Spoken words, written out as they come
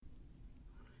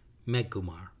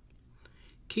Meghakumar.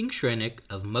 King Shrenik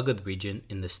of Magad region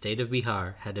in the state of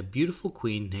Bihar had a beautiful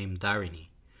queen named Dharini.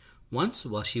 Once,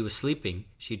 while she was sleeping,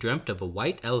 she dreamt of a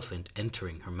white elephant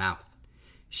entering her mouth.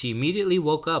 She immediately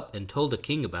woke up and told the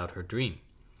king about her dream.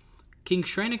 King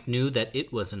Shrenik knew that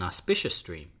it was an auspicious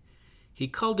dream. He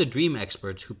called the dream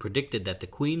experts who predicted that the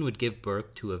queen would give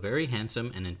birth to a very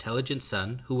handsome and intelligent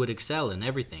son who would excel in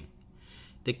everything.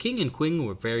 The king and queen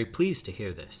were very pleased to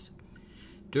hear this.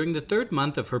 During the 3rd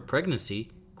month of her pregnancy,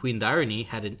 Queen Dharini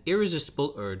had an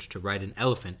irresistible urge to ride an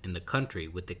elephant in the country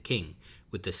with the king,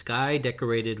 with the sky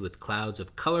decorated with clouds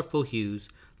of colorful hues,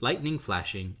 lightning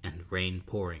flashing, and rain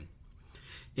pouring.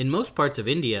 In most parts of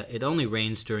India, it only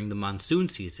rains during the monsoon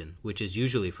season, which is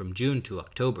usually from June to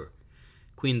October.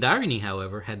 Queen Dharini,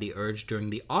 however, had the urge during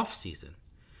the off-season.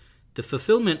 The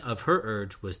fulfillment of her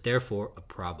urge was therefore a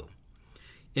problem.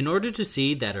 In order to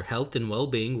see that her health and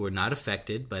well-being were not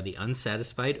affected by the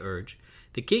unsatisfied urge,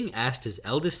 the king asked his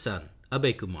eldest son,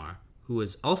 Meghakumar, who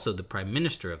was also the prime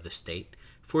minister of the state,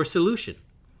 for a solution.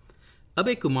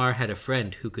 Meghakumar had a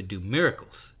friend who could do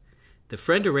miracles. The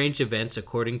friend arranged events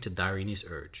according to Dharini's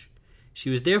urge. She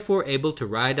was therefore able to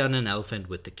ride on an elephant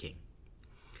with the king.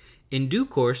 In due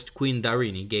course, Queen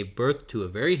Dharini gave birth to a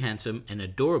very handsome and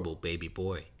adorable baby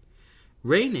boy.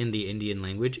 Rain in the Indian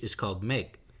language is called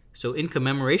Megh, so in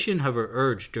commemoration of her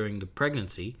urge during the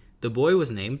pregnancy, the boy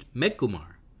was named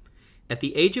Meghakumar. At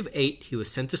the age of 8, he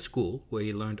was sent to school, where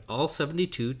he learned all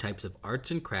 72 types of arts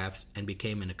and crafts and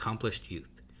became an accomplished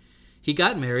youth. He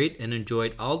got married and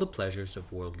enjoyed all the pleasures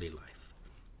of worldly life.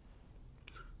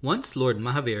 Once Lord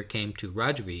Mahavir came to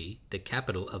Rajgiri, the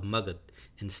capital of Magad,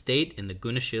 and stayed in the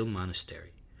Gunashil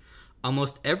monastery.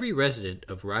 Almost every resident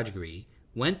of Rajgiri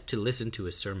went to listen to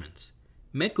his sermons.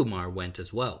 Meghakumar went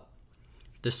as well.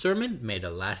 The sermon made a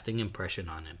lasting impression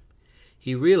on him.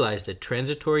 He realized the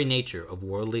transitory nature of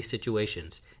worldly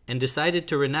situations and decided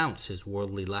to renounce his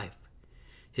worldly life.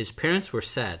 His parents were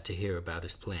sad to hear about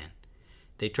his plan.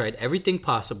 They tried everything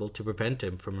possible to prevent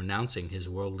him from renouncing his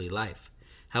worldly life.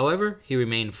 However, he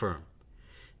remained firm.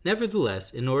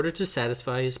 Nevertheless, in order to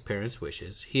satisfy his parents'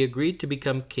 wishes, he agreed to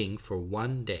become king for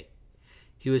one day.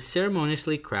 He was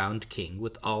ceremoniously crowned king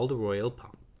with all the royal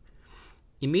pomp.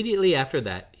 Immediately after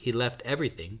that, he left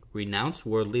everything, renounced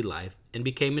worldly life, and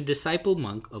became a disciple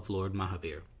monk of Lord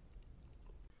Mahavir.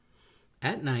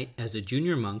 At night, as a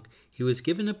junior monk, he was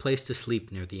given a place to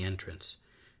sleep near the entrance.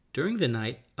 During the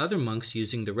night, other monks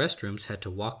using the restrooms had to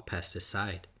walk past his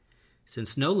side.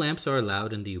 Since no lamps are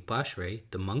allowed in the upashray,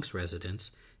 the monk's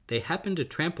residence, they happened to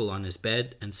trample on his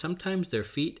bed, and sometimes their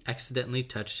feet accidentally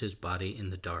touched his body in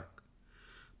the dark.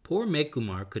 Poor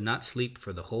Meghakumar could not sleep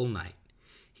for the whole night.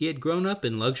 He had grown up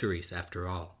in luxuries, after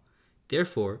all.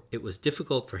 Therefore, it was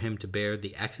difficult for him to bear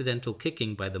the accidental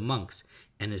kicking by the monks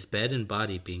and his bed and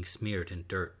body being smeared in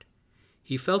dirt.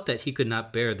 He felt that he could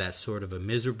not bear that sort of a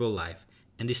miserable life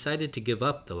and decided to give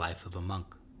up the life of a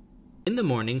monk. In the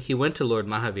morning, he went to Lord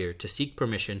Mahavir to seek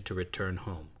permission to return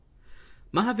home.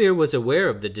 Mahavir was aware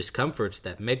of the discomforts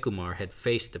that Meghakumar had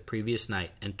faced the previous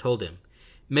night and told him,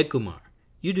 "Meghakumar,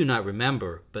 you do not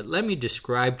remember, but let me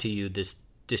describe to you the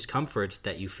discomforts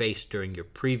that you faced during your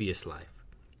previous life.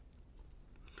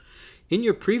 In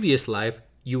your previous life,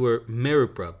 you were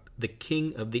Meruprab, the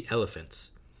king of the elephants.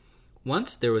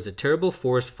 Once there was a terrible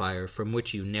forest fire from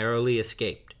which you narrowly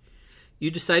escaped. You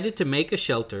decided to make a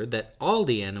shelter that all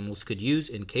the animals could use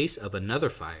in case of another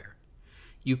fire.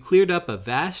 You cleared up a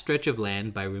vast stretch of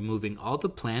land by removing all the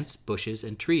plants, bushes,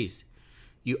 and trees.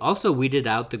 You also weeded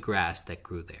out the grass that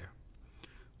grew there.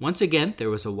 Once again, there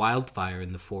was a wildfire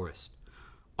in the forest.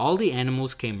 All the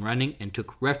animals came running and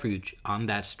took refuge on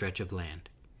that stretch of land.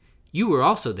 You were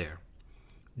also there.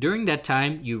 During that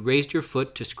time, you raised your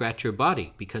foot to scratch your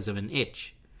body because of an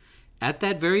itch. At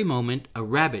that very moment, a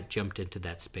rabbit jumped into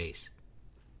that space.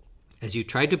 As you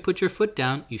tried to put your foot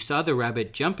down, you saw the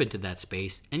rabbit jump into that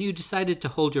space, and you decided to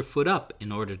hold your foot up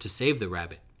in order to save the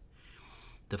rabbit.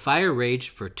 The fire raged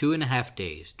for 2.5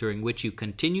 days, during which you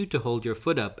continued to hold your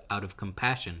foot up out of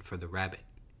compassion for the rabbit.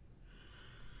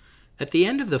 At the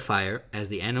end of the fire, as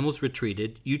the animals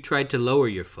retreated, you tried to lower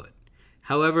your foot.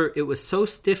 However, it was so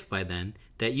stiff by then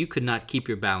that you could not keep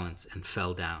your balance and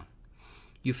fell down.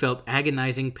 You felt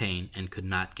agonizing pain and could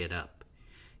not get up.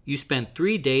 You spent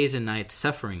 3 days and nights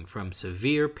suffering from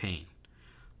severe pain.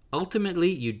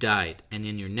 Ultimately, you died, and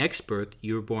in your next birth,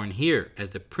 you were born here as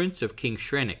the prince of King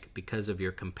Shrenik because of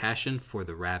your compassion for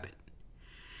the rabbit.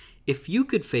 If you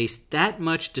could face that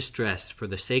much distress for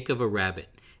the sake of a rabbit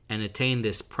and attain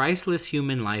this priceless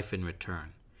human life in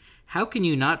return, how can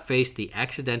you not face the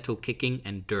accidental kicking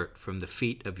and dirt from the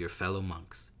feet of your fellow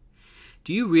monks?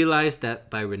 Do you realize that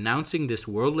by renouncing this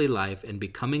worldly life and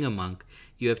becoming a monk,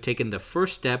 you have taken the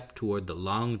first step toward the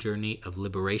long journey of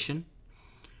liberation?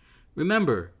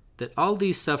 Remember that all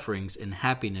these sufferings and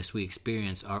happiness we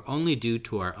experience are only due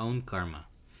to our own karma.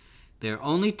 They are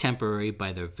only temporary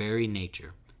by their very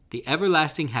nature. The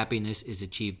everlasting happiness is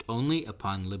achieved only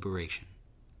upon liberation.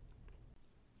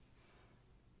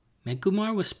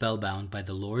 Meghakumar was spellbound by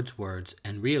the Lord's words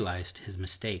and realized his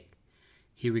mistake.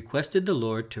 He requested the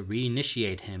Lord to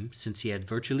reinitiate him since he had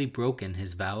virtually broken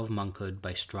his vow of monkhood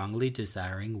by strongly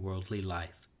desiring worldly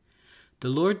life. The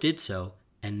Lord did so,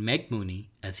 and Megmuni,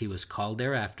 as he was called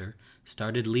thereafter,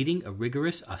 started leading a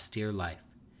rigorous, austere life.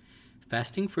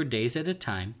 Fasting for days at a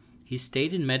time, he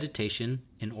stayed in meditation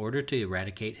in order to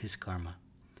eradicate his karma.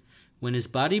 When his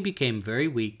body became very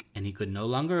weak and he could no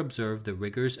longer observe the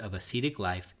rigors of ascetic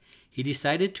life, he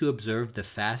decided to observe the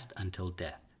fast until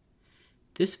death.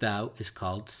 This vow is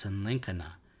called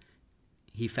Sanlenkana.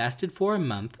 He fasted for a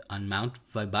month on Mount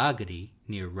Vaibhagiri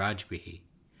near Rajgrihi.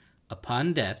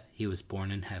 Upon death, he was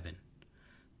born in heaven.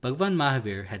 Bhagavan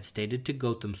Mahavir had stated to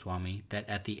Gautam Swami that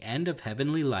at the end of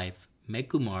heavenly life,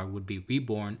 Meghakumar would be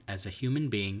reborn as a human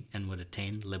being and would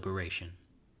attain liberation.